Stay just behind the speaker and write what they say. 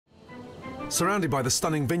Surrounded by the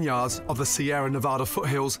stunning vineyards of the Sierra Nevada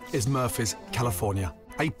foothills is Murphy's, California,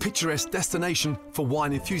 a picturesque destination for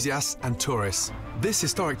wine enthusiasts and tourists. This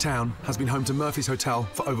historic town has been home to Murphy's Hotel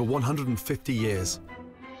for over 150 years.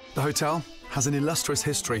 The hotel has an illustrious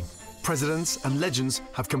history. Presidents and legends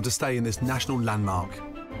have come to stay in this national landmark.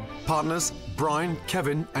 Partners Brian,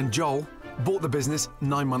 Kevin and Joel bought the business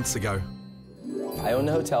 9 months ago. I own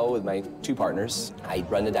the hotel with my 2 partners. I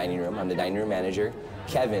run the dining room. I'm the dining room manager.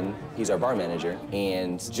 Kevin, he's our bar manager.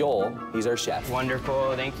 And Joel, he's our chef.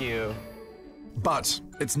 Wonderful, thank you. But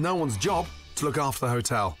it's no one's job to look after the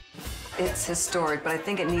hotel. It's historic, but I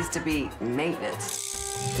think it needs to be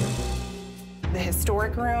maintenance. The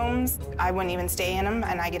historic rooms, I wouldn't even stay in them,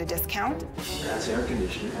 and I get a discount. That's air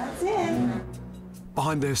conditioning. That's it.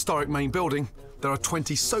 Behind the historic main building, there are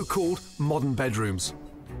 20 so-called modern bedrooms.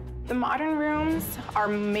 The modern rooms are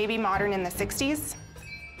maybe modern in the 60s.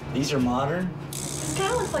 These are modern? It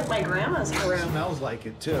kind of looks like my grandma's room. Smells like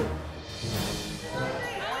it, too.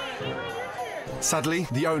 Sadly,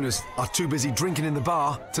 the owners are too busy drinking in the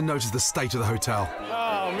bar to notice the state of the hotel.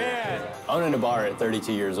 Oh, man. Owning a bar at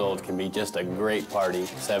 32 years old can be just a great party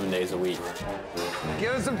 7 days a week.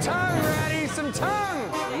 Give us some tongue, Ratty, some tongue.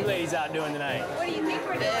 What are you ladies out doing tonight? What do you think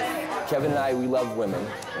for this? Kevin and I, we love women,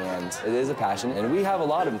 and it is a passion, and we have a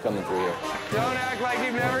lot of them coming through here. Don't act like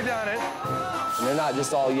you've never done it. And they're not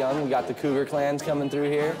just all young. We got the Cougar clans coming through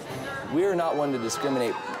here. We are not one to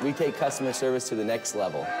discriminate. We take customer service to the next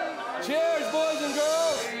level. Cheers, boys and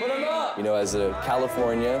girls. Put them up. You know, as a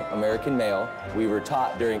California American male, we were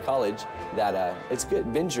taught during college that it's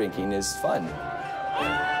good. Binge drinking is fun.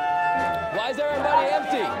 Why is everybody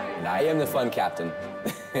empty? And I am the fun captain.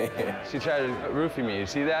 She tried to roofie me. You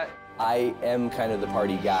see that? I am kind of the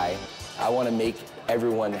party guy. I want to make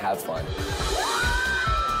everyone have fun.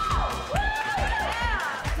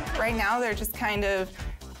 Right now, they're just kind of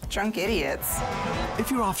drunk idiots. If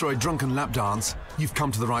you're after a drunken lap dance, you've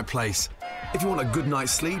come to the right place. If you want a good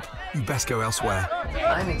night's sleep, you best go elsewhere.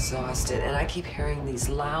 I'm exhausted, and I keep hearing these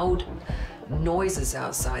loud noises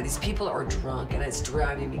outside. These people are drunk, and it's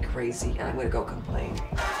driving me crazy, and I'm gonna go complain.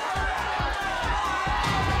 What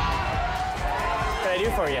can I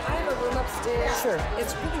do for you? I have a room upstairs. Sure.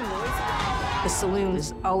 It's really noisy. The saloon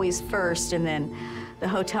is always first, and then the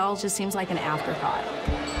hotel just seems like an afterthought.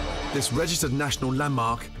 This registered national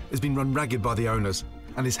landmark has been run ragged by the owners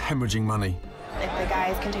and is hemorrhaging money. If the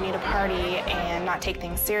guys continue to party and not take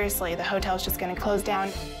things seriously, the hotel's just going to close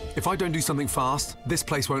down. If I don't do something fast, this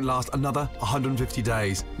place won't last another 150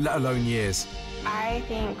 days, let alone years. I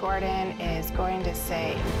think Gordon is going to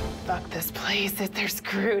say, fuck this place, that they're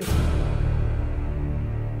screwed.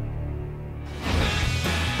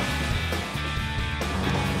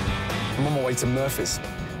 I'm on my way to Murphy's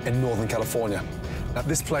in Northern California. Now,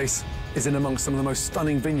 this place is in amongst some of the most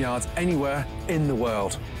stunning vineyards anywhere in the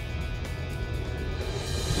world.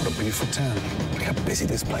 What a beautiful town. Look how busy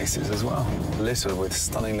this place is as well. Littered with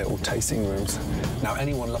stunning little tasting rooms. Now,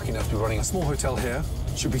 anyone lucky enough to be running a small hotel here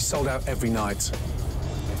should be sold out every night.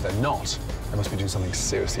 If they're not, they must be doing something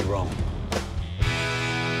seriously wrong.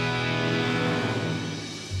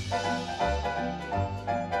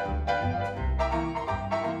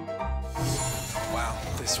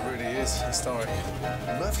 This really is historic.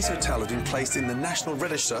 Murphy's Hotel has been placed in the National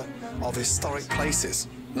Register of Historic Places.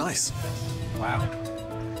 Nice. Wow.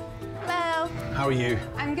 Hello. How are you?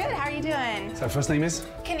 I'm good. How are you doing? So, first name is?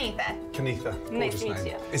 Kenitha. Kenitha. Nice to Gorgeous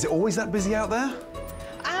meet name. you. Is it always that busy out there?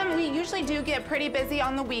 We usually do get pretty busy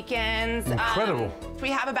on the weekends. Incredible.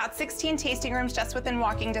 We have about 16 tasting rooms just within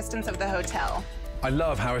walking distance of the hotel. I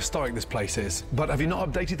love how historic this place is. But have you not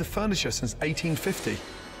updated the furniture since 1850?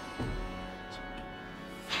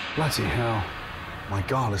 Bloody hell. My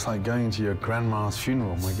God, it's like going to your grandma's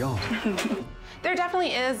funeral, my God. There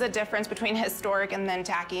definitely is a difference between historic and then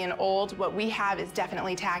tacky and old. What we have is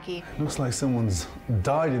definitely tacky. Looks like someone's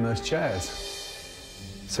died in those chairs.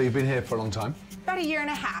 So you've been here for a long time? About a year and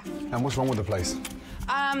a half. And what's wrong with the place?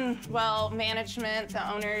 Well, management,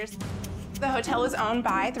 the owners. The hotel is owned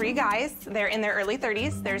by 3 guys. They're in their early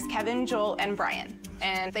 30s. There's Kevin, Joel, and Brian.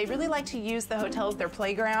 And they really like to use the hotel as their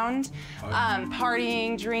playground,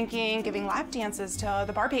 partying, drinking, giving lap dances to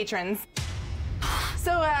the bar patrons.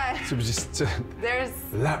 So there's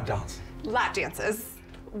lap dance. Lap dances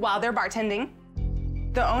while they're bartending.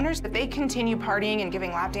 The owners, if they continue partying and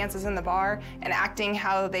giving lap dances in the bar and acting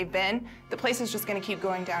how they've been, the place is just gonna keep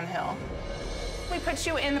going downhill. We put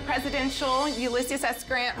you in the presidential Ulysses S.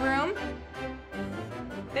 Grant room.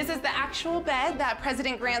 This is the actual bed that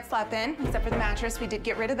President Grant slept in, except for the mattress. We did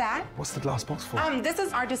get rid of that. What's the glass box for? This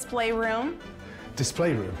is our display room.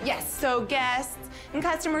 Display room? Yes, so guests and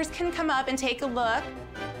customers can come up and take a look.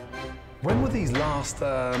 When were these last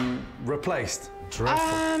replaced?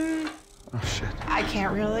 Dreadful. Oh, shit. I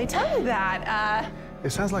can't really tell you that.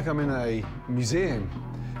 It sounds like I'm in a museum.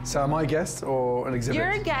 So am I a guest or an exhibit?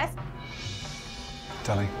 You're a guest.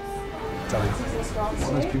 Darling. What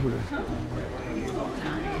are those people doing?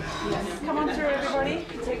 Come on through, everybody.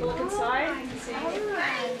 Take a look inside.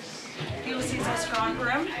 Ulysses' strong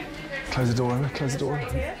room. Close the door over, close the door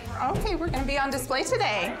over. Okay, we're gonna be on display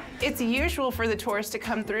today. It's usual for the tourists to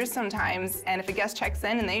come through sometimes, and if a guest checks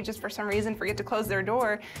in and they just for some reason forget to close their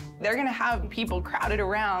door, they're gonna have people crowded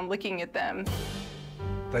around looking at them.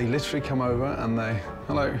 They literally come over and they,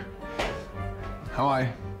 hello, how are you?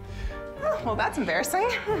 Oh, well, that's embarrassing.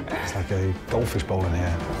 It's like a goldfish bowl in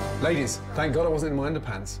here. Ladies, thank God I wasn't in my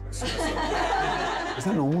underpants. Is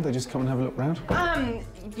that normal? They just come and have a look around?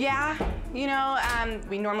 Yeah, you know,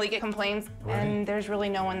 we normally get complaints, and there's really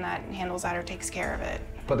no one that handles that or takes care of it.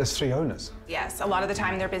 But there's 3 owners. Yes, a lot of the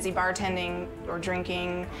time they're busy bartending or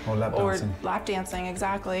drinking. Or lap dancing. Or lap dancing,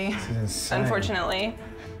 exactly. This is insane. Unfortunately.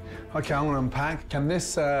 Okay, I'm gonna unpack. Can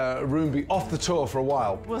this room be off the tour for a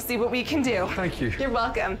while? We'll see what we can do. Thank you. You're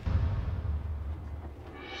welcome.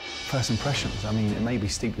 First impressions, I mean, it may be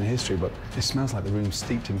steeped in history, but it smells like the room's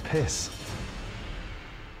steeped in piss.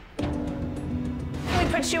 We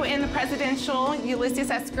put you in the presidential Ulysses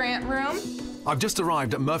S. Grant room. I've just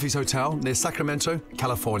arrived at Murphy's Hotel near Sacramento,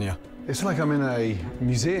 California. It's like I'm in a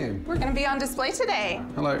museum. We're gonna be on display today.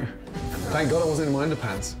 Hello. Thank God I wasn't in my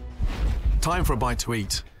underpants. Time for a bite to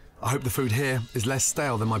eat. I hope the food here is less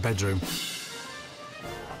stale than my bedroom.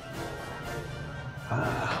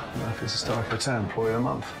 Murphy's Historic Hotel, Employee of the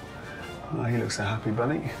Month. Oh, he looks a happy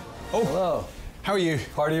bunny. Oh, Hello. How are you?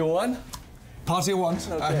 Party of one? Party of one.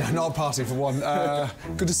 Okay. Not a party for one.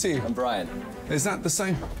 Good to see you. I'm Brian. Is that the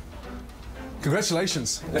same?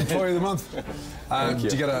 Congratulations, Employee of the Month. Thank you.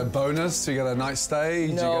 Do you get a bonus? Do you get a night stay?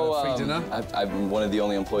 Do you get a free dinner? I'm one of the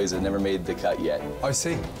only employees that never made the cut yet. I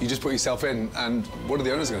see. You just put yourself in, and what are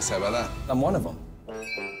the owners going to say about that? I'm one of them.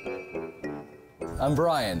 I'm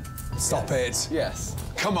Brian. Stop it. Yes.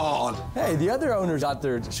 Come on. Hey, the other owners got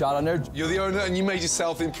their shot on there. You're the owner, and you made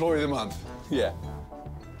yourself the Employee of the Month. Yeah.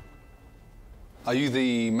 Are you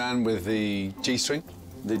the man with the G-string?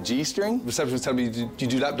 The G-string? Receptionist telling me you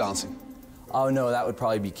do lap dancing. Oh, no, that would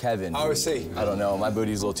probably be Kevin. Oh, I see. I don't know. My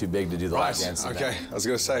booty's a little too big to do the lap dancing. Okay. I was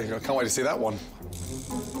going to say, I can't wait to see that one.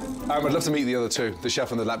 I'd love to meet the other 2, the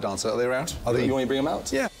chef and the lap dancer. Are they around? You want me to bring them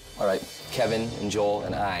out? Yeah. All right. Kevin and Joel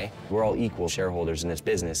and I, we're all equal shareholders in this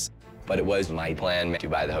business, but it was my plan to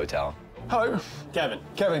buy the hotel. Hello. Kevin.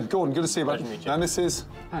 Kevin, Gordon, good to see you, bud. Pleasure to meet you. And this is?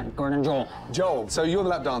 Hi, Gordon Joel. Joel. So you're the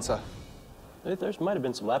lap dancer? There might have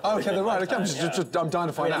been some lap Oh, dancing okay, then, right. my Okay, time, I'm dying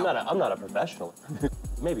to find out. I'm not a professional.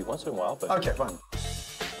 Maybe once in a while, but... Okay, fine.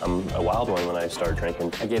 I'm a wild one when I start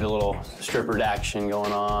drinking. I get a little stripper action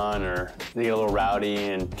going on, or they get a little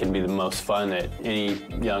rowdy, and can be the most fun that any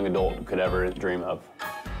young adult could ever dream of.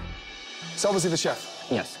 So obviously the chef.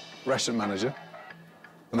 Yes. Restaurant manager.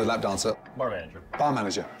 And the lap dancer. Bar manager. Bar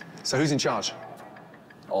manager. So who's in charge?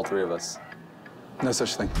 All 3 of us. No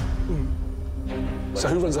such thing. So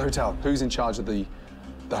who runs the hotel? Who's in charge of the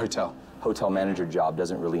hotel? Hotel manager job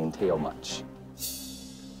doesn't really entail much.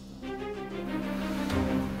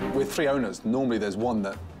 With 3 owners, normally there's one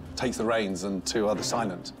that takes the reins and 2 others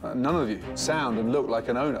silent. None of you sound and look like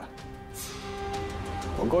an owner.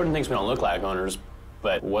 Well, Gordon thinks we don't look like owners,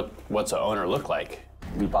 but what's an owner look like?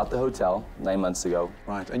 We bought the hotel 9 months ago.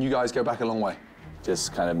 Right, and you guys go back a long way.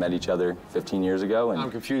 Just kind of met each other 15 years ago. And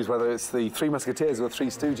I'm confused whether it's the 3 Musketeers or the 3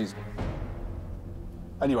 Stooges.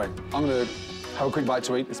 Anyway, I'm going to have a quick bite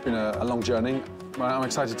to eat. It's been a long journey. I'm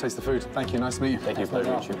excited to taste the food. Thank you. Nice to meet you. Thank you.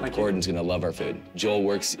 Pleasure to meet you. Thank you. Gordon's gonna love our food. Joel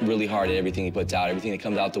works really hard at everything he puts out. Everything that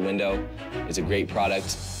comes out the window is a great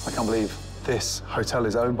product. I can't believe this hotel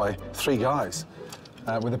is owned by 3 guys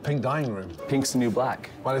with a pink dining room. Pink's the new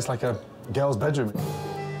black. Well, it's like a girl's bedroom.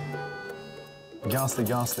 Ghastly,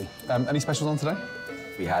 ghastly. Any specials on today?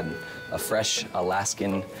 We had a fresh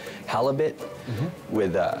Alaskan halibut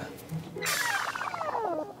with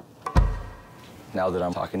now that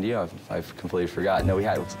I'm talking to you, I've completely forgotten. No, we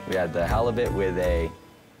had the halibut with a.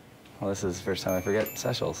 Well, this is the first time I forget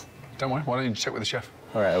specials. Don't worry. Why don't you check with the chef?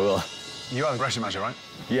 All right, I will. You are the restaurant manager, right?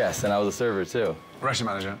 Yes, and I was a server too.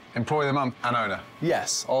 Restaurant manager, employee of the month, and owner.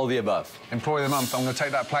 Yes, all of the above. Employee of the month. I'm going to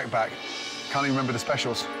take that plaque back. Can't even remember the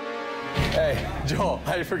specials. Hey, Joel,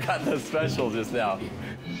 I forgot the special just now.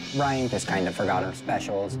 Ryan just kind of forgot our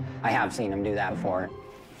specials. I have seen him do that before.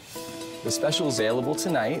 The special is available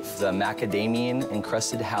tonight, the macadamian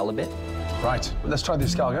encrusted halibut. Right, let's try the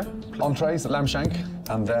escargot. Entrees, lamb shank,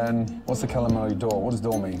 And then, what's the calamari door? What does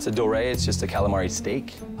door mean? It's a doré, it's just a calamari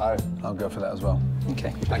steak. Oh, I'll go for that as well. Okay.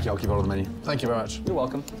 Thank you, I'll keep it on the menu. Thank you very much. You're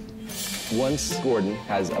welcome. Once Gordon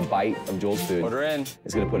has a bite of Joel's food, order in,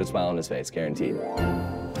 it's gonna put a smile on his face, guaranteed.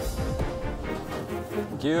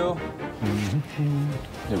 Thank you.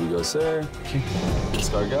 Here we go, sir.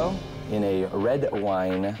 Escargot in a red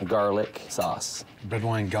wine garlic sauce. Red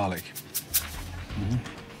wine garlic.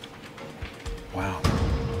 Wow.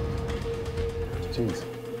 Jeez.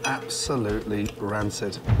 Absolutely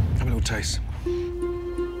rancid. Have a little taste. I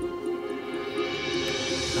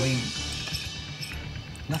mean,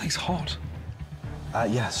 nothing's hot.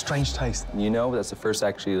 Yeah, strange taste. You know, that's the first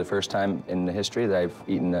time in the history that I've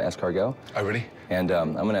eaten escargot. Oh, really? And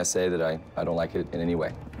I'm gonna say that I don't like it in any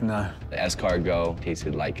way. No. The escargot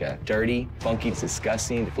tasted like a dirty, funky,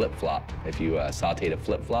 disgusting flip-flop. If you sauteed a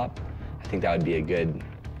flip-flop, I think that would be a good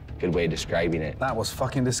way of describing it. That was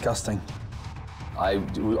fucking disgusting. I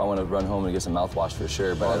want to run home and get some mouthwash for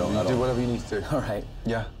sure, but well, I don't. Do whatever you need to do. All right.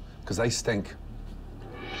 Yeah, because they stink.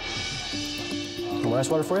 More ice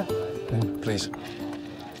water for you? Please.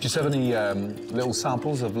 Do you have any little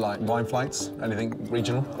samples of like wine flights? Anything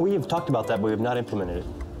regional? We have talked about that, but we have not implemented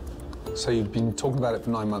it. So you've been talking about it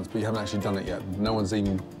for 9 months, but you haven't actually done it yet. No one's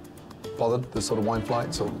even bothered, the sort of wine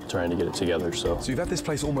flights? Or... Trying to get it together, so. So you've had this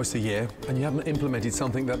place almost a year, and you haven't implemented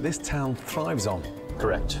something that this town thrives on.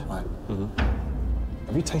 Correct. Right.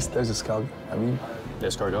 Have you tasted those escargot? Have you?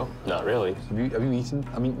 Escargot? Not really. Have you eaten?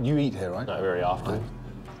 I mean, you eat here, right? Not very often.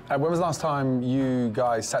 Right. When was the last time you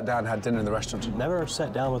guys sat down and had dinner in the restaurant? Never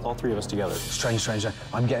sat down with all three of us together. Strange.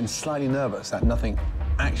 I'm getting slightly nervous that nothing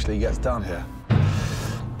actually gets done here.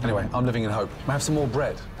 Anyway, I'm living in hope. May I have some more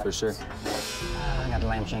bread? For sure. I got the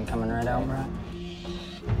lamb shank coming right out, bro.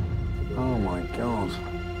 Oh my God.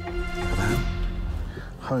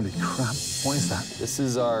 Holy crap. What is that? This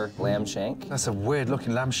is our lamb shank. That's a weird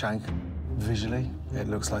looking lamb shank. Visually, it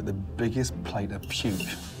looks like the biggest plate of puke.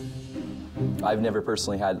 I've never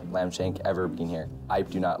personally had lamb shank ever being here. I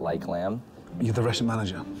do not like lamb. You're the restaurant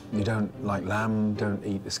manager. You don't like lamb, don't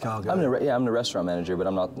eat escargot. I'm the restaurant manager, but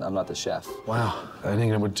I'm not the chef. Wow. In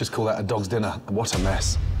England, would just call that a dog's dinner. What a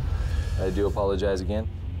mess. I do apologize again.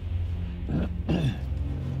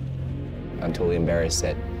 I'm totally embarrassed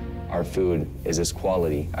that our food is this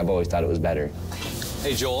quality. I've always thought it was better.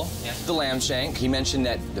 Hey, Joel. Yeah? The lamb shank. He mentioned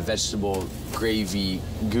that the vegetable gravy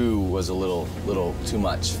goo was a little too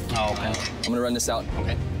much. Oh, okay. I'm gonna run this out.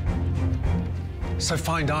 Okay. So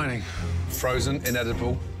fine dining. Frozen,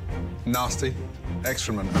 inedible, nasty,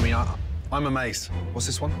 excrement. I mean, I'm amazed. What's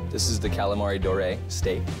this one? This is the calamari doré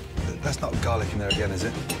steak. That's not garlic in there again, is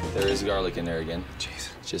it? There is garlic in there again.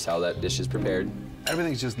 Jeez. It's just how that dish is prepared.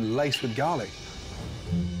 Everything's just laced with garlic.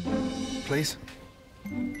 Please,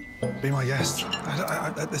 be my guest.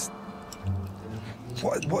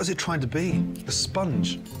 What is it trying to be? A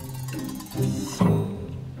sponge?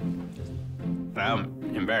 I'm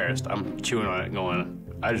embarrassed. I'm chewing on it going,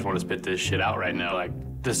 I just want to spit this shit out right now. Like,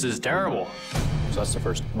 this is terrible. So that's the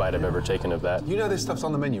first bite I've ever taken of that. You know this stuff's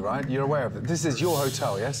on the menu, right? You're aware of it. This is your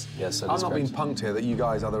hotel, yes? Yes, that I'm is not being correct. punked here that you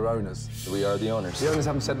guys are the owners. We are the owners. The owners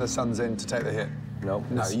haven't sent their sons in to take the hit. Nope.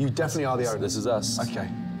 No, you definitely are the owners. This is us. Okay.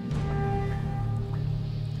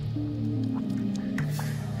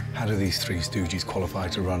 How do these three stooges qualify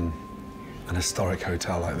to run an historic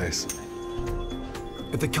hotel like this?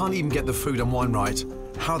 If they can't even get the food and wine right,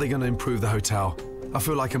 how are they going to improve the hotel? I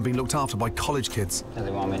feel like I'm being looked after by college kids. Do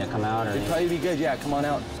they want me to come out or? It'd probably be good, yeah, come on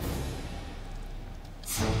out.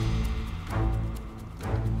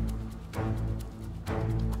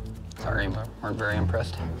 Sorry, but we're very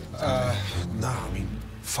impressed. No, I mean,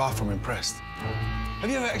 far from impressed. Have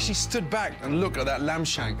you ever actually stood back and looked at that lamb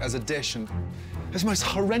shank as a dish and it's the most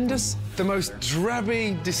horrendous, the most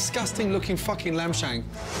drabby, disgusting-looking fucking lamb shank?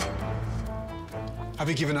 Have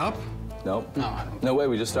you given up? Nope. No, I don't. No way,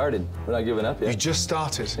 we just started. We're not giving up yet. You just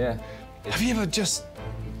started? Yeah. Have you ever just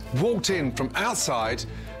walked in from outside,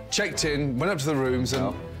 checked in, went up to the rooms and...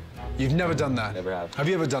 No. You've never done that? Never have. Have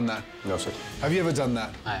you ever done that? No, sir. Have you ever done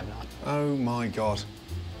that? I have not. Oh, my God.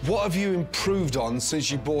 What have you improved on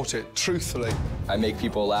since you bought it, truthfully? I make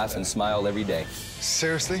people laugh and smile every day.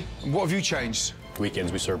 Seriously? What have you changed?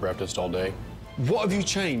 Weekends we serve breakfast all day. What have you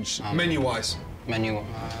changed, menu-wise? Menu.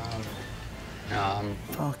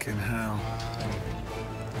 Fucking hell.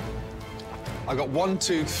 I got 1,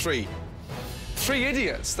 2, 3. 3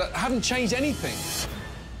 idiots that haven't changed anything.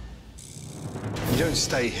 You don't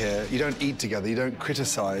stay here, you don't eat together, you don't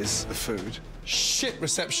criticize the food. Shit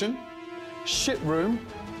reception, shit room,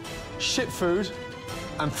 shit food,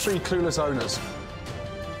 and 3 clueless owners.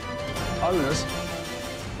 Owners?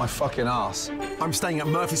 my fucking ass. I'm staying at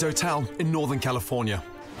Murphy's Hotel in Northern California.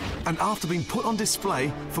 And after being put on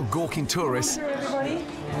display for gawking tourists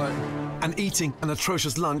and eating an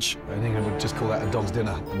atrocious lunch, in England would just call that a dog's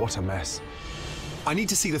dinner. What a mess. I need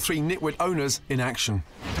to see the three nitwit owners in action.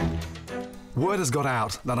 Word has got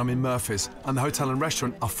out that I'm in Murphy's and the hotel and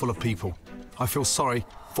restaurant are full of people. I feel sorry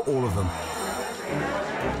for all of them.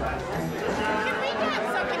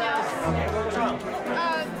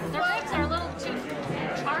 The ribs are a little too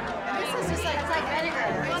sharp. This is just like vinegar.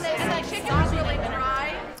 It's like chicken's really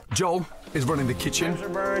dry. Joel is running the kitchen. Chickens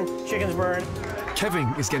are burned. Chickens burned.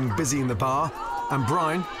 Kevin is getting busy in the bar. And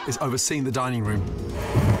Brian is overseeing the dining room.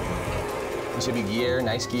 It should be Gruyere,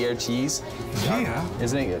 nice Gruyere cheese. Gruyere?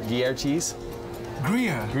 Isn't it Gruyere cheese?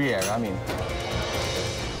 Gruyere? Gruyere, I mean.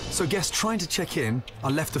 So guests trying to check in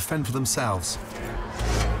are left to fend for themselves.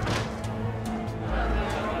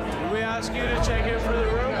 Did we ask you to check in for the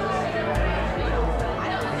room?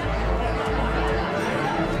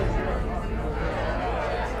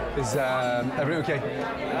 Is everything okay?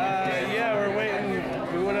 Yeah, we're waiting.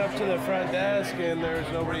 We went up to the front desk and there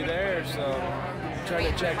was nobody there, so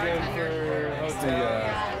trying to check in for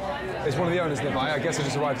hotel. Is one of the owners nearby? I guess I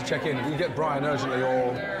just arrived to check in. If you get Brian urgently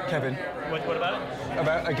or Kevin. What about it?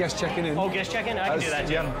 About a guest checking in. Oh, guest check-in? I can do that,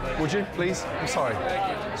 too. Yeah. Would you, please? I'm sorry.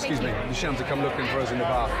 Excuse me. You shouldn't have to come looking for us in the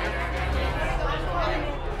bar.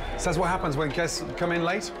 So that's what happens when guests come in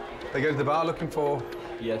late? They go to the bar looking for...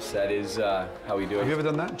 Yes, that is how we do it. Have you ever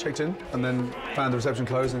done that? Checked in and then found the reception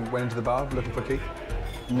closed and went into the bar looking for a key?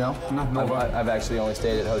 No. I've actually only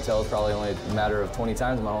stayed at hotels probably only a matter of 20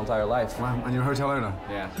 times in my whole entire life. Wow, and you're a hotel owner?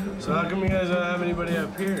 Yeah. So how come you guys don't have anybody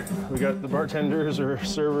up here? We got the bartenders or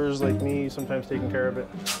servers like me sometimes taking care of it.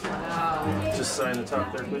 Just sign the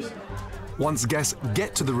top there, please. Once guests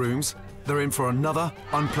get to the rooms, they're in for another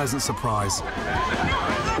unpleasant surprise.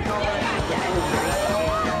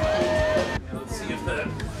 Let's see if that...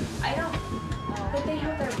 I don't. But they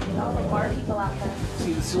have all the bar people out there.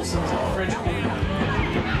 See the seal sounds like French queen.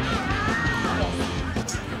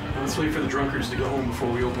 Let's wait for the drunkards to go home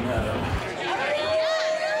before we open that up.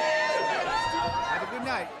 Have a good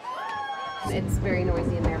night. It's very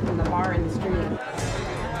noisy in there from the bar and the street.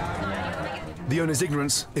 The owner's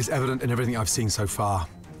ignorance is evident in everything I've seen so far.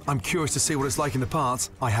 I'm curious to see what it's like in the parts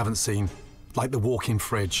I haven't seen, like the walk-in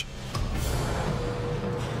fridge.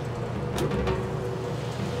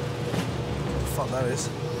 Fuck that is.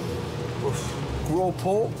 Oof. Raw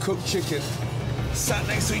pork, cooked chicken, sat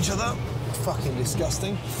next to each other. Fucking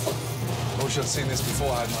disgusting. I wish I'd seen this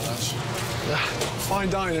before I had my lunch. Fine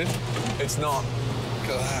dining, it's not. Look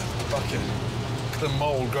at that, fucking. Look at the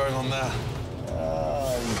mould growing on there.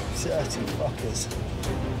 Oh, you dirty fuckers.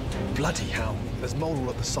 Bloody hell, there's mould all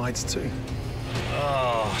up the sides too.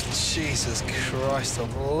 Oh, Jesus Christ.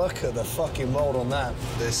 Look at the fucking mold on that.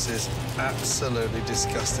 This is absolutely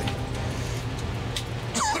disgusting.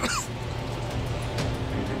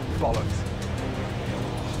 Bollocks.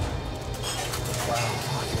 Wow,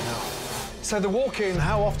 fucking hell. So the walk-in,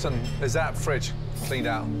 how often is that fridge cleaned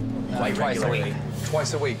out? Twice a week.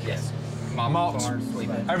 Twice a week? Yes. Mopped,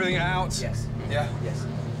 everything out? Yes. Yeah? Yes.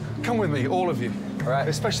 Come with me, all of you. All right.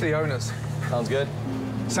 Especially the owners. Sounds good.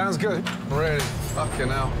 Sounds good. Really? Fucking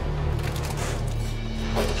hell.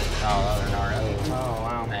 Oh, those are gnarly. Oh,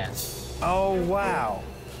 wow. Man. Oh, wow.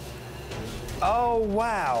 Oh,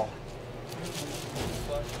 wow.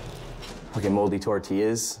 Fucking moldy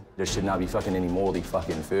tortillas. There should not be fucking any moldy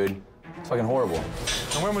fucking food. It's fucking horrible.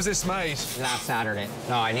 And when was this made? Last Saturday.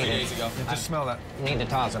 No, I need 3 it. days ago. Just smell that. Need to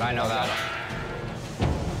toss it, I know that.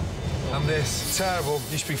 And this, terrible.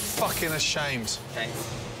 You should be fucking ashamed. Okay.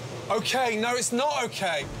 Okay, no, it's not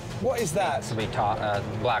okay. What is that? This will be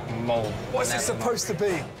black mold. What's it supposed to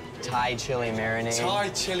be? Thai chili marinade. Thai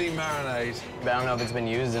chili marinade. But I don't know if it's been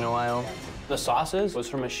used in a while. The sauces was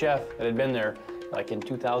from a chef that had been there like in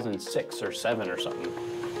 2006 or 7 or something.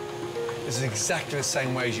 This is exactly the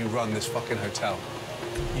same way as you run this fucking hotel.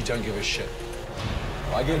 You don't give a shit.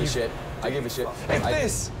 Well, I give a shit. I give a shit. If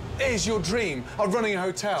this is your dream of running a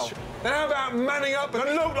hotel, then how about manning up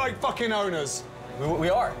and look like fucking owners? We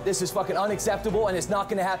are. This is fucking unacceptable, and it's not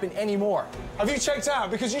going to happen anymore. Have you checked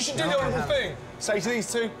out? Because you should do the honourable thing. Say to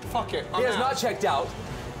these two, fuck it, He has not checked out.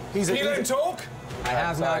 Can you let him talk? I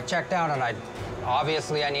have not checked out, and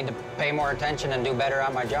obviously I need to pay more attention and do better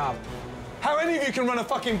at my job. How many of you can run a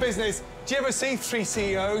fucking business? Do you ever see 3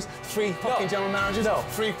 CEOs, 3 fucking general managers,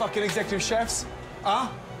 3 fucking executive chefs? Huh?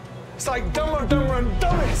 It's like dumber and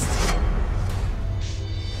dumbest.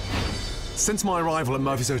 Since my arrival at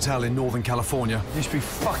Murphy's Hotel in Northern California, you should be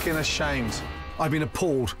fucking ashamed. I've been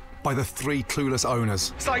appalled by the 3 clueless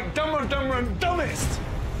owners. It's like dumber and dumbest.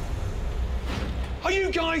 Are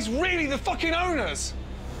you guys really the fucking owners?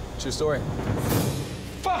 True story.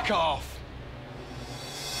 Fuck off!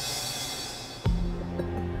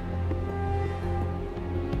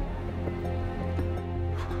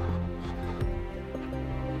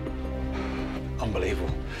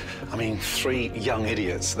 Unbelievable. I mean, 3 young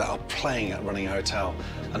idiots that are playing at running a hotel,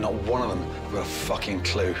 and not one of them have got a fucking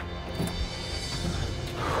clue.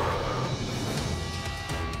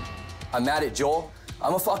 I'm mad at Joel.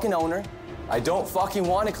 I'm a fucking owner. I don't fucking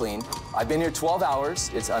want to clean. I've been here 12 hours.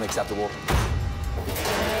 It's unacceptable.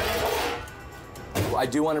 I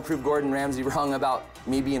do want to prove Gordon Ramsay wrong about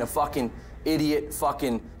me being a fucking idiot,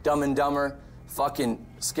 fucking dumb and dumber, fucking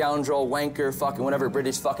scoundrel, wanker, fucking whatever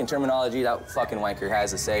British fucking terminology that fucking wanker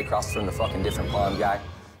has to say across from the fucking different pond guy.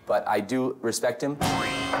 But I do respect him.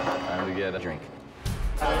 Time to get a drink.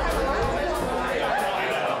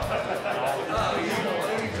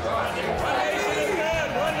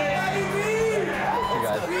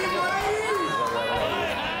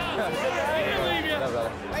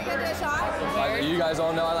 You guys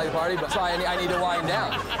all know I like to party, but sorry, I need to wind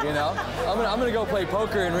down, you know? I'm gonna go play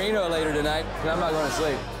poker in Reno later tonight, and I'm not going to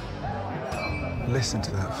sleep. Listen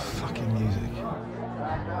to that fucking music.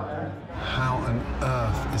 How on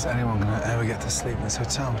earth is anyone gonna ever get to sleep in this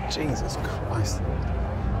hotel? Jesus Christ.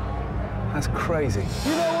 That's crazy.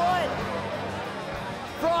 You know what?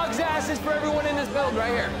 Frog's asses for everyone in this building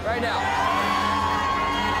right here, right now.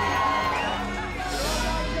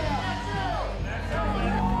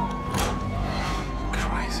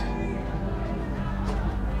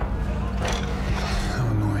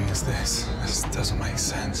 This doesn't make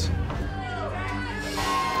sense.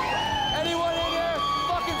 Anyone in here?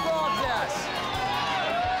 Fucking frog's ass.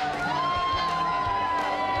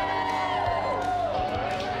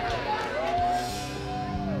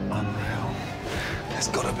 Unreal. There's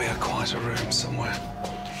got to be a quieter room somewhere.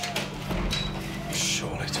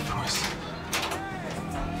 Surely to Christ.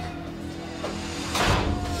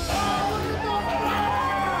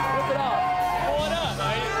 Rip it off. Pull it up,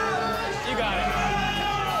 mate. You got it.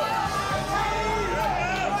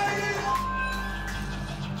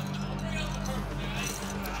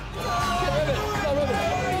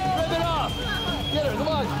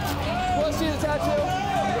 See the tattoo?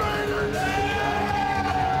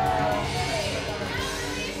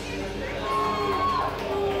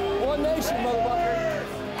 One nation, motherfucker.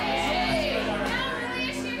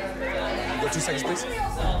 Go 2 seconds, please.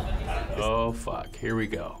 Oh, fuck. Here we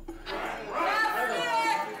go.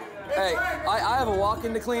 Hey, I have a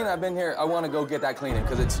walk-in to clean. I've been here. I want to go get that cleaning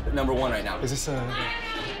because it's #1 right now. Is this a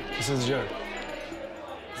joke?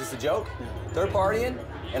 Is this a joke? Yeah. They're partying,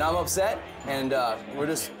 and I'm upset, and we're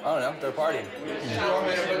just, I don't know, they're partying.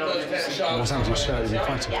 What's happened to your shirt? Is it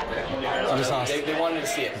fighting? I just asked. They wanted to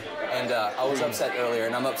see it, and I was upset earlier,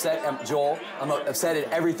 and I'm upset at Joel. I'm upset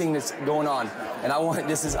at everything that's going on, and I'm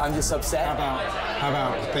just upset. How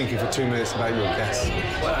about thinking for 2 minutes about your guests?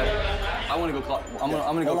 I want to go. I'm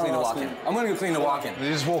gonna go clean the walk-in. I'm gonna go clean the walk-in.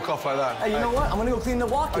 You just walk off like that. Hey, you know what? I'm gonna go clean the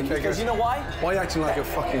walk-in because you know why? Why are you acting like a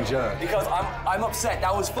fucking jerk? Because I'm upset.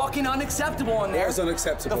 That was fucking unacceptable in there. That was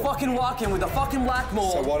unacceptable. The fucking walk-in with the fucking black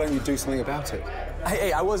mold. So why don't you do something about it?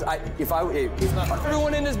 Hey, if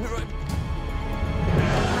everyone in this.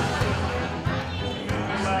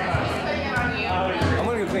 I'm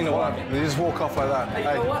gonna go clean the walk-in. You just walk off like that. Hey,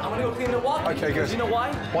 you know what? I'm gonna go clean the walk-in. Okay, good. You know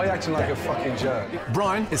why? Why are you acting like a fucking jerk?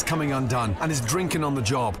 Brian is coming undone and is drinking on the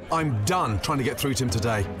job. I'm done trying to get through to him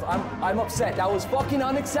today. I'm upset. That was fucking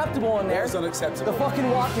unacceptable in there. That was unacceptable. The fucking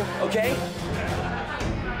walk-in, okay?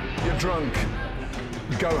 You're drunk.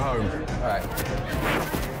 Go home. All right.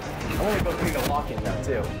 I'm gonna go clean the walk-in now,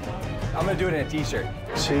 too. I'm gonna do it in a t-shirt.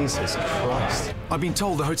 Jesus Christ. I've been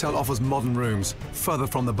told the hotel offers modern rooms, further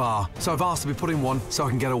from the bar, so I've asked to be put in one so I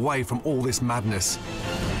can get away from all this madness.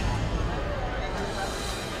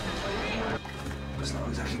 It's not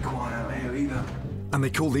exactly quiet out here either. And they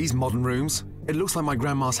call these modern rooms? It looks like my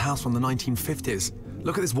grandma's house from the 1950s.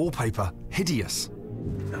 Look at this wallpaper. Hideous.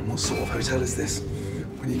 And what sort of hotel is this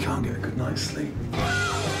when you can't get a good night's sleep?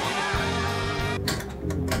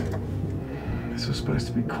 This was supposed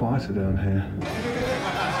to be quieter down here.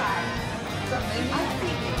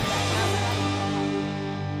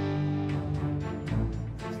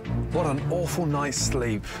 What an awful night's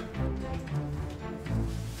sleep.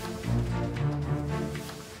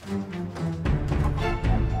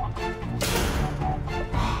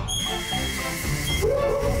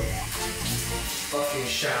 Fucking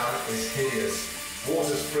shower is hideous.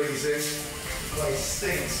 Water's freezing. The place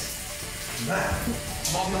stinks. Man.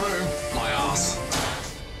 Modern room. My ass.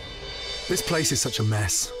 This place is such a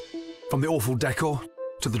mess. From the awful decor,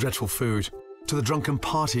 to the dreadful food, to the drunken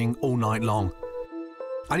partying all night long.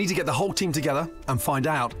 I need to get the whole team together and find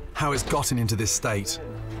out how it's gotten into this state.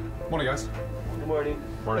 Morning, guys. Good morning.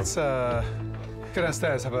 Let's go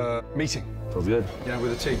downstairs, have a meeting. Feels good. Yeah,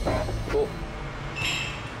 with the team. Cool.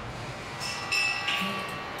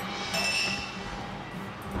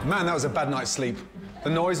 Man, that was a bad night's sleep. The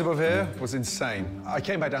noise above here was insane. I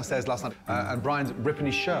came back downstairs last night and Brian's ripping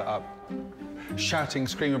his shirt up, shouting,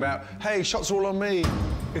 screaming about, hey, shots are all on me.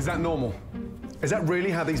 Is that normal? Is that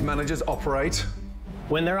really how these managers operate?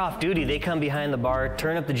 When they're off duty, they come behind the bar,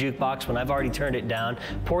 turn up the jukebox when I've already turned it down,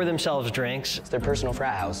 pour themselves drinks. It's their personal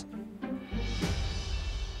frat house.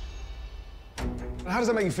 How does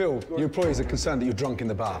that make you feel? Your employees are concerned that you're drunk in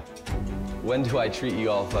the bar. When do I treat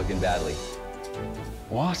you all fucking badly?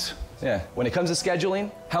 What? Yeah, when it comes to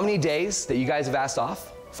scheduling, how many days that you guys have asked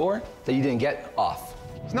off for that you didn't get off?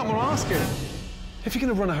 It's not what I'm asking. If you're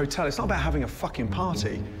gonna run a hotel, it's not about having a fucking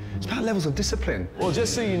party. It's about levels of discipline. Well,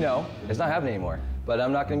 just so you know, it's not happening anymore. But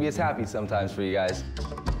I'm not gonna be as happy sometimes for you guys.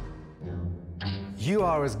 You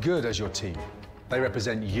are as good as your team. They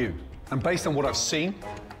represent you. And based on what I've seen,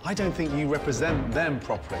 I don't think you represent them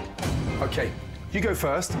properly. Okay, you go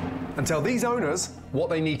first and tell these owners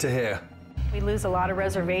what they need to hear. We lose a lot of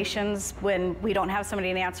reservations when we don't have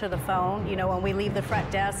somebody to answer the phone. You know, when we leave the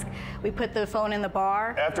front desk, we put the phone in the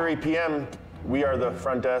bar. After 8 p.m., we are the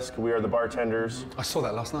front desk, we are the bartenders. I saw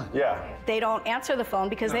that last night. Yeah. They don't answer the phone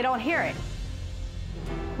because they don't hear it.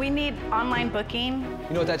 We need online booking.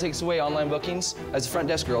 You know what that takes away, online bookings? As front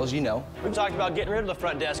desk girls, you know. We've talked about getting rid of the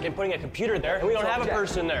front desk and putting a computer there, and we don't have a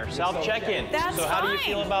person there. Self-check-in. That's So how do you fine.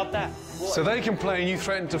 feel about that? So they complain, you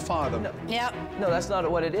threaten to fire them. Yep. No, that's not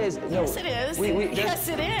what it is. No, Yes, it is. Yes,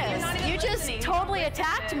 it is. You just totally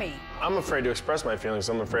attacked me. I'm afraid to express my feelings.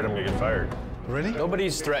 I'm afraid I'm gonna get fired. Really?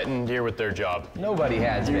 Nobody's threatened here with their job. Nobody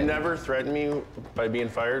has You been. never threatened me by being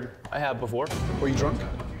fired? I have before. Were you drunk?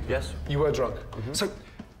 Yes. You were drunk. So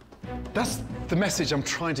that's the message I'm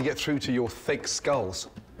trying to get through to your thick skulls.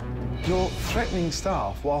 You're threatening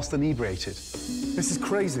staff whilst inebriated. This is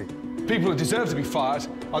crazy. People who deserve to be fired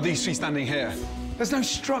are these three standing here. There's no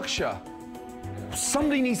structure.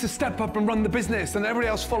 Somebody needs to step up and run the business, and everybody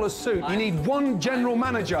else follows suit. You need one general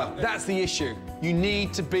manager. That's the issue. You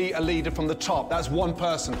need to be a leader from the top. That's one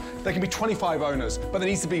person. There can be 25 owners, but there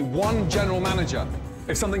needs to be one general manager.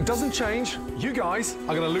 If something doesn't change, you guys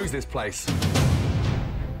are going to lose this place.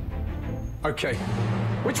 Okay,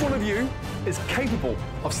 which one of you is capable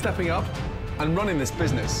of stepping up and running this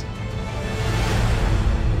business?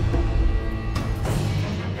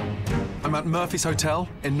 I'm at Murphy's Hotel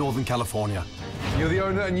in Northern California. You're the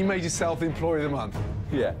owner and you made yourself the employee of the month.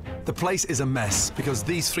 Yeah. The place is a mess because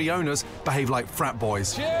these three owners behave like frat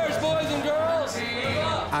boys. Cheers, boys and girls!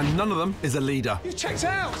 And none of them is a leader. You checked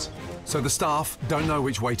out! So the staff don't know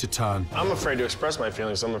which way to turn. I'm afraid to express my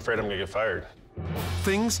feelings. I'm afraid I'm gonna get fired.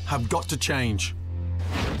 Things have got to change.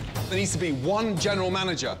 There needs to be one general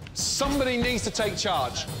manager. Somebody needs to take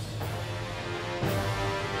charge.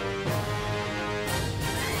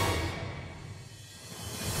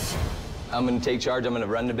 I'm gonna take charge, I'm gonna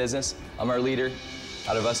run the business. I'm our leader.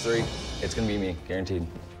 Out of us three, it's gonna be me, guaranteed.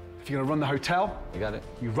 If you're gonna run the hotel, You got it?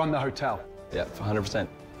 you run the hotel. Yeah, 100%.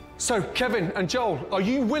 So, Kevin and Joel, are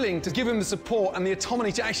you willing to give him the support and the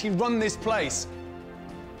autonomy to actually run this place?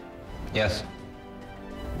 Yes.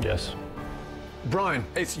 Yes. Brian,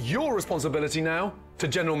 it's your responsibility now to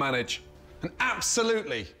general manage. And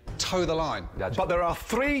absolutely toe the line. Gotcha. But there are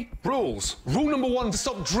 3 rules. Rule number 1, to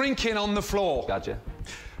stop drinking on the floor. Gotcha.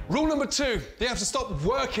 Rule number 2, you have to stop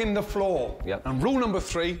working the floor. Yep. And rule number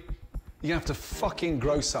 3, you have to fucking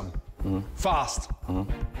grow some. Fast.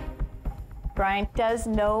 Brian does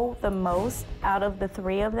know the most out of the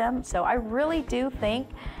 3 of them, so I really do think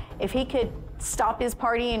if he could stop his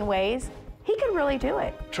partying ways, he could really do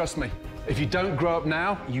it. Trust me, if you don't grow up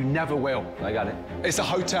now, you never will. I got it. It's a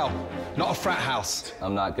hotel, not a frat house.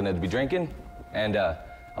 I'm not gonna be drinking, and I'm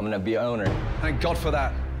gonna be an owner. Thank God for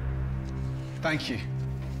that. Thank you.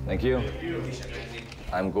 Thank you.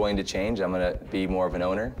 I'm going to change. I'm gonna be more of an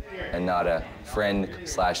owner and not a friend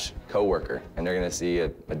slash coworker. And they're gonna see a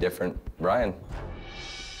different Brian.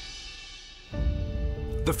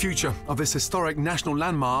 The future of this historic national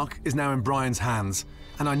landmark is now in Brian's hands,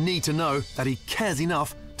 and I need to know that he cares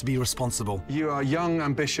enough to be responsible. You are young,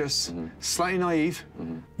 ambitious, slightly naive.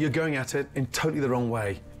 You're going at it in totally the wrong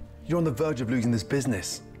way. You're on the verge of losing this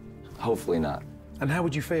business. Hopefully not. And how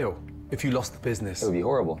would you feel if you lost the business? It would be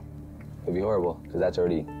horrible. It would be horrible, because that's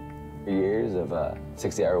already 3 years of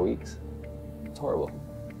 60-hour weeks. It's horrible.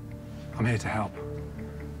 I'm here to help.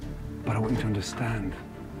 But I want you to understand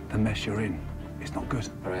the mess you're in. It's not good.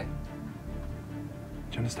 All right.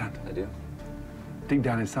 Do you understand? I do. deep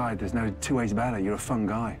down inside, there's no two ways about it. You're a fun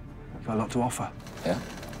guy. You've got a lot to offer. Yeah?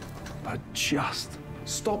 But just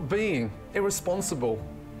Stop being irresponsible.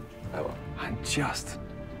 I will. and just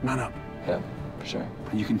man up. Yeah, for sure.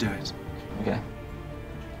 And you can do it. Okay.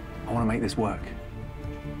 I want to make this work.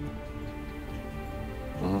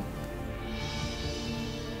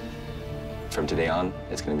 From today on,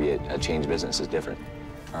 it's going to be a change business. It's different.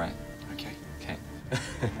 All right? Okay. Okay.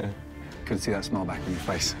 Good to see that smile back on your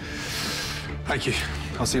face. Thank you.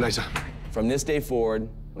 I'll see you later. From this day forward,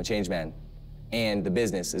 I'm a changed man. And the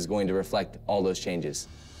business is going to reflect all those changes.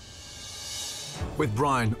 With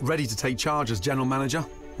Brian ready to take charge as general manager,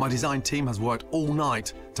 my design team has worked all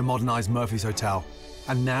night to modernize Murphy's Hotel.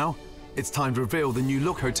 And now, it's time to reveal the new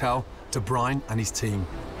look hotel to Brian and his team.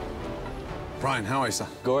 Brian, how are you, sir?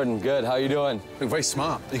 Gordon, good. How you doing? You're very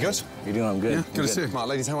smart. You good? You're doing. I'm good. Yeah, good to see you. Smart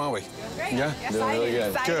ladies, how are we? Great. Yeah? Doing really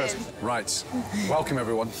good. Good. Right. Welcome,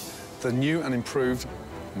 everyone. The new and improved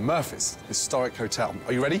Murphy's Historic Hotel.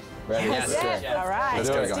 Are you ready? Ready? Yes. All right, Let's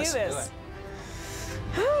go, guys. do this.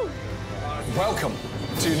 Welcome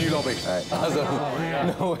to your new lobby. All right.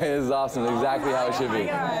 Awesome. No way, this is awesome. Exactly how it should be.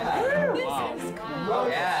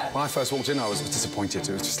 When I first walked in, I was disappointed.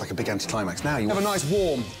 It was just like a big anticlimax. Now you have a nice,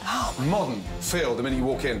 warm, modern feel the minute you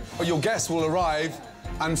walk in. Your guests will arrive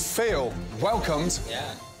and feel welcomed.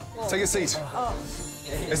 Yeah. Take a seat.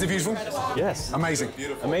 Isn't it beautiful? Yes. Amazing.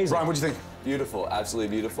 Beautiful. Amazing. Brian, what do you think? Beautiful, absolutely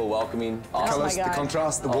beautiful, welcoming, The awesome. colours, the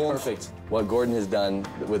contrast, the warmth. Perfect. What Gordon has done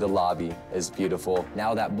with the lobby is beautiful.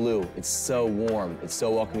 Now that blue, it's so warm, it's so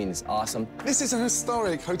welcoming, it's awesome. This is an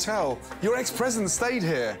historic hotel. Your ex-president stayed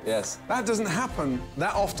here. Yes. That doesn't happen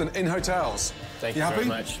that often in hotels. Thank you you happy? very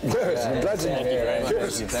much. Good. Yeah. Glad to Thank you very much.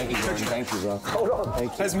 Good. Thank you, Gordon. Thank you, bro. Hold on.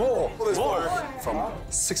 Thank you. There's more. There's more. From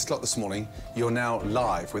 6 o'clock this morning, you're now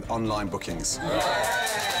live with online bookings.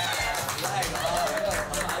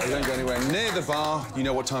 You don't go anywhere near the bar, you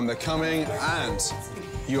know what time they're coming, and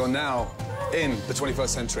you are now in the 21st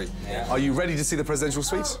century. Yeah. Are you ready to see the presidential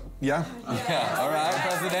suite? Yeah? Yeah, all right,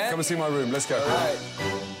 President. Come and see my room, let's go. All right.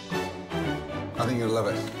 I think you're gonna love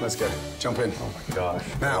it. Let's go, jump in. Oh my gosh.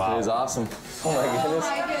 Now. It was awesome. Oh my goodness.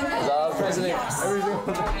 It's all President.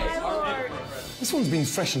 This one's been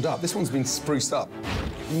freshened up, this one's been spruced up.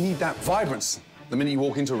 You need that vibrance. The minute you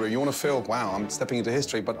walk into a room, you want to feel, wow, I'm stepping into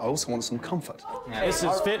history, but I also want some comfort. This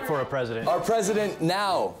is fit for a president. Our president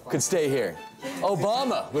now could stay here.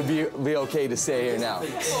 Obama would be okay to stay here now.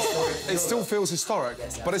 It still feels historic,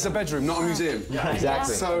 but it's a bedroom, not a museum. Yeah,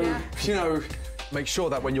 exactly. So, you know, Make sure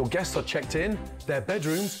that when your guests are checked in, their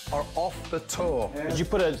bedrooms are off the tour. Did you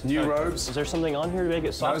put a new robes? Is there something on here to make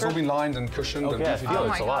it softer? No, it's all been lined and cushioned. Okay, I and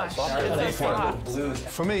feel it's a lot softer.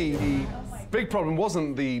 For me, the big problem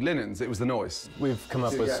wasn't the linens, it was the noise. We've come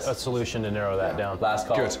up with a solution to narrow that down. Last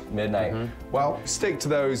call, Good. midnight. Well, stick to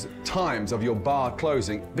those times of your bar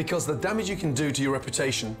closing. Because the damage you can do to your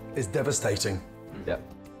reputation is devastating. Yep.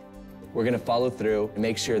 We're gonna follow through and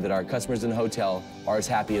make sure that our customers in the hotel are as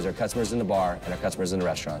happy as our customers in the bar and our customers in the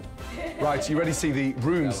restaurant. Right, you ready to see the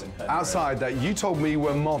rooms outside that you told me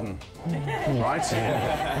were modern? Right?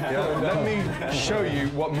 Yeah. Let me show you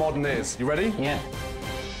what modern is. You ready? Yeah.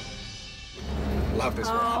 Love this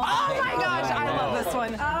one. Oh my gosh, I love this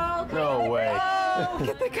one. Oh, No way. oh, look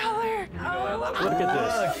at the color. Oh, Look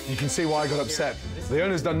at this. You can see why I got upset. The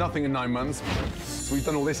owner's done nothing in 9 months. So we've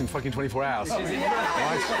done all this in fucking 24 hours.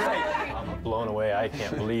 Right? I'm blown away. I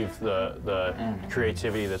can't believe the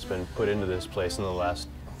creativity that's been put into this place in the last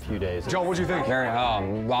few days. John, what do you think? Very,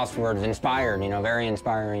 lost words, inspired, you know, very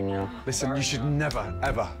inspiring, you know. Listen, you should never,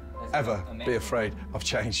 ever be afraid of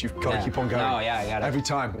change. You've got to keep on going. No, yeah, I got it. Every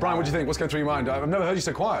time. Brian, what do you think? What's going through your mind? I've never heard you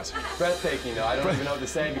so quiet. Breathtaking, though. I don't even know what to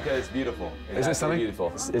say because it's beautiful. Is it something?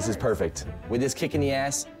 Beautiful. This is perfect. With this kick in the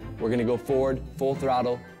ass, we're gonna go forward, full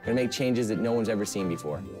throttle. We're gonna make changes that no one's ever seen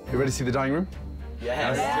before. You ready to see the dining room?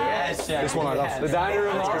 Yes. This one I love. The dining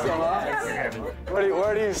room awesome, huh?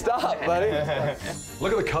 Where do you stop, buddy?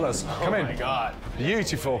 Look at the colours. Come in. Oh my God.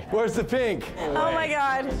 Beautiful. Where's the pink? oh my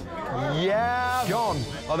God. Yeah. Gone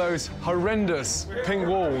are those horrendous pink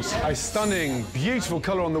walls. A stunning, beautiful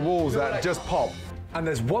colour on the walls that just pop. And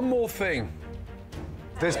there's one more thing.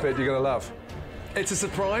 This bit you're going to love. It's a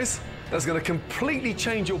surprise that's going to completely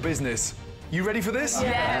change your business. You ready for this?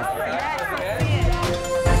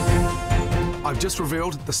 I've just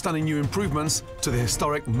revealed the stunning new improvements to the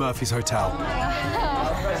historic Murphy's Hotel.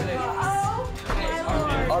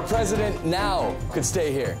 Our president now could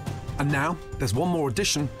stay here. And now, there's one more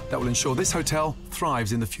addition that will ensure this hotel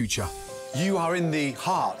thrives in the future. You are in the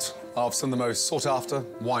heart of some of the most sought-after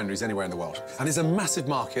wineries anywhere in the world. And it's a massive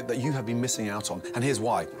market that you have been missing out on, and here's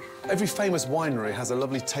why. Every famous winery has a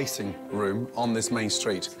lovely tasting room on this main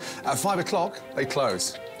street. At 5 o'clock, they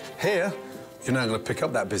close. Here, you're now going to pick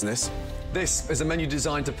up that business. This is a menu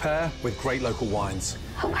designed to pair with great local wines.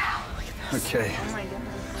 Oh, wow. Look at this. Okay. Oh, my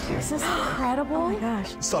goodness. This is incredible. Oh, my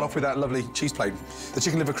gosh. Start off with that lovely cheese plate. The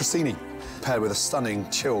chicken liver crostini, paired with a stunning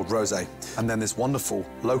chilled rosé. And then this wonderful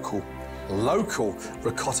local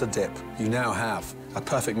ricotta dip. You now have a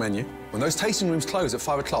perfect menu. When those tasting rooms close at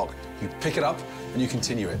 5 o'clock, you pick it up and you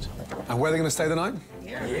continue it. And where are they going to stay the night?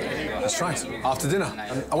 Yeah. That's right, after dinner.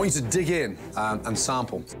 I want you to dig in and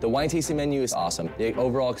sample. The wine tasting menu is awesome. The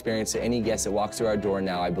overall experience to any guest that walks through our door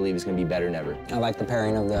now, I believe, is going to be better than ever. I like the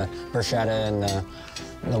pairing of the bruschetta and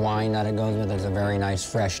the wine that it goes with. It's a very nice,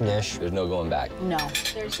 fresh dish. There's no going back. No.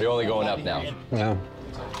 You're only going up now. Yeah.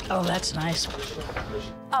 Oh, that's nice.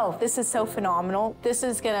 Oh, this is so phenomenal. This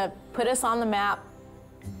is gonna put us on the map,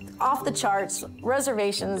 off the charts,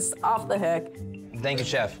 reservations, off the hook. Thank you,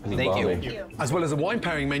 Chef. Thank you. As well as a wine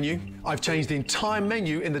pairing menu, I've changed the entire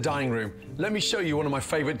menu in the dining room. Let me show you one of my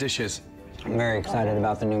favorite dishes. I'm very excited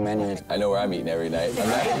about the new menu. I know where I'm eating every night.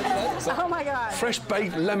 Oh my God. Fresh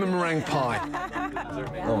baked lemon meringue pie.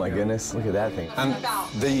 Oh my goodness, look at that thing. And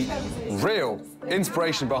the real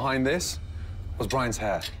inspiration behind this was Brian's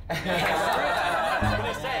hair. And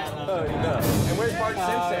where's Bart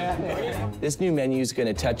Simpson? This new menu is going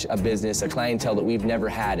to touch a business, a clientele that we've never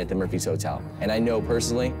had at the Murphy's Hotel. And I know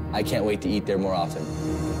personally, I can't wait to eat there more often.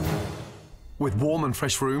 With warm and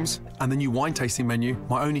fresh rooms and the new wine tasting menu,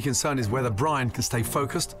 my only concern is whether Brian can stay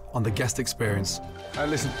focused on the guest experience.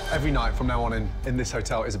 Listen, every night from now on in this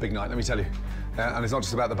hotel is a big night, let me tell you. And it's not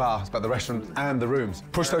just about the bar, it's about the restaurant and the rooms.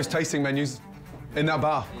 Push those tasting menus in that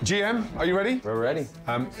bar. GM, are you ready? We're ready.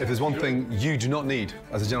 If there's one thing you do not need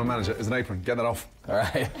as a general manager, is an apron. Get that off. All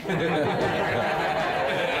right.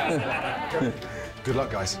 Good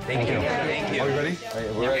luck, guys. Thank you. Thank you. Are you ready?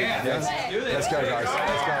 Right, we're ready. Yeah. Let's do this. Let's go, guys.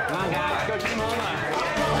 Let's go. Come on, guys. Go, come on.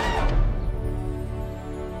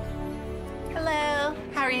 Hello.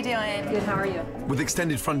 How are you doing? Good, how are you? With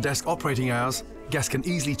extended front desk operating hours, guests can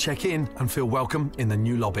easily check in and feel welcome in the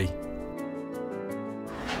new lobby.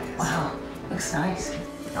 Wow, looks nice.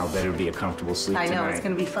 I'll bet it'll be a comfortable sleep I know, tonight. it's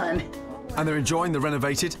gonna be fun. And they're enjoying the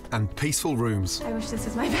renovated and peaceful rooms. I wish this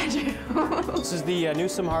was my bedroom. This is the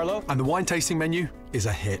Newsome Harlow. And the wine tasting menu is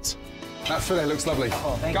a hit. That fillet looks lovely.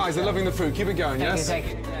 Oh, guys, they're loving the food. Keep it going, yes?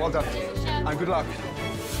 Thank you. Well done. And good luck.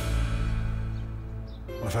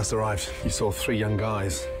 When I first arrived, you saw three young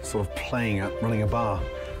guys sort of running a bar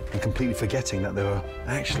and completely forgetting that they were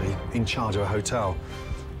actually in charge of a hotel.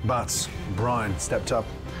 But Brian stepped up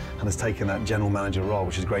and has taken that general manager role,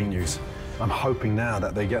 which is great news. I'm hoping now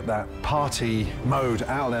that they get that party mode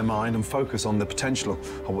out of their mind and focus on the potential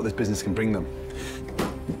of what this business can bring them.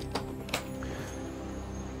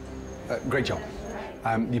 Great job.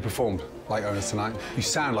 You performed like owners tonight. You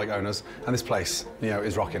sound like owners, and this place,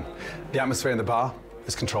 is rocking. The atmosphere in the bar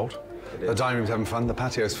is controlled. The dining room's having fun, the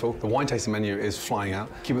patio's full, the wine tasting menu is flying out.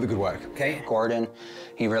 Keep up the good work. Okay, Gordon,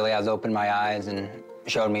 he really has opened my eyes and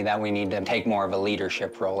showed me that we need to take more of a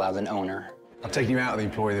leadership role as an owner. I've taken you out of the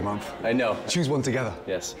Employee of the Month. I know. Choose one together.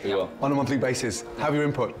 Yes, we will. On a monthly basis. Have your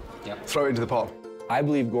input. Yep. Throw it into the pot. I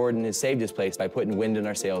believe Gordon has saved this place by putting wind in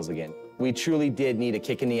our sails again. We truly did need a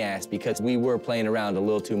kick in the ass because we were playing around a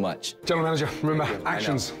little too much. General Manager, remember,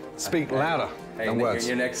 actions speak louder than words.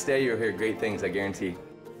 Your next day, you'll hear great things, I guarantee.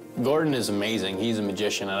 Gordon is amazing. He's a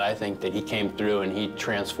magician, and I think that he came through and he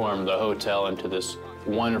transformed the hotel into this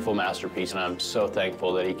wonderful masterpiece, and I'm so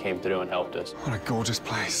thankful that he came through and helped us. What a gorgeous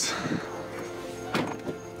place.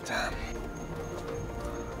 Damn.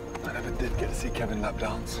 I never did get to see Kevin lap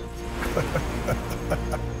dance.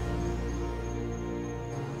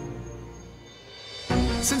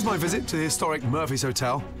 Since my visit to the historic Murphy's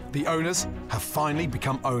Hotel, the owners have finally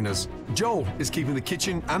become owners. Joel is keeping the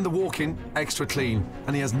kitchen and the walk-in extra clean,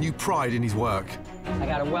 and he has new pride in his work. I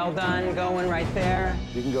got a well done going right there.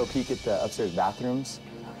 You can go peek at the upstairs bathrooms.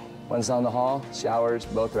 One's down the hall, showers,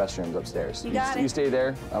 both restrooms upstairs. You stay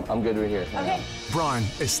there, I'm good right here. Okay. Brian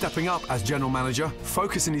is stepping up as general manager,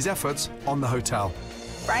 focusing his efforts on the hotel.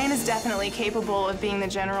 Brian is definitely capable of being the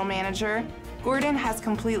general manager. Gordon has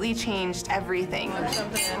completely changed everything.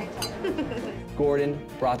 Gordon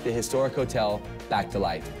brought the historic hotel back to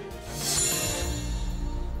life.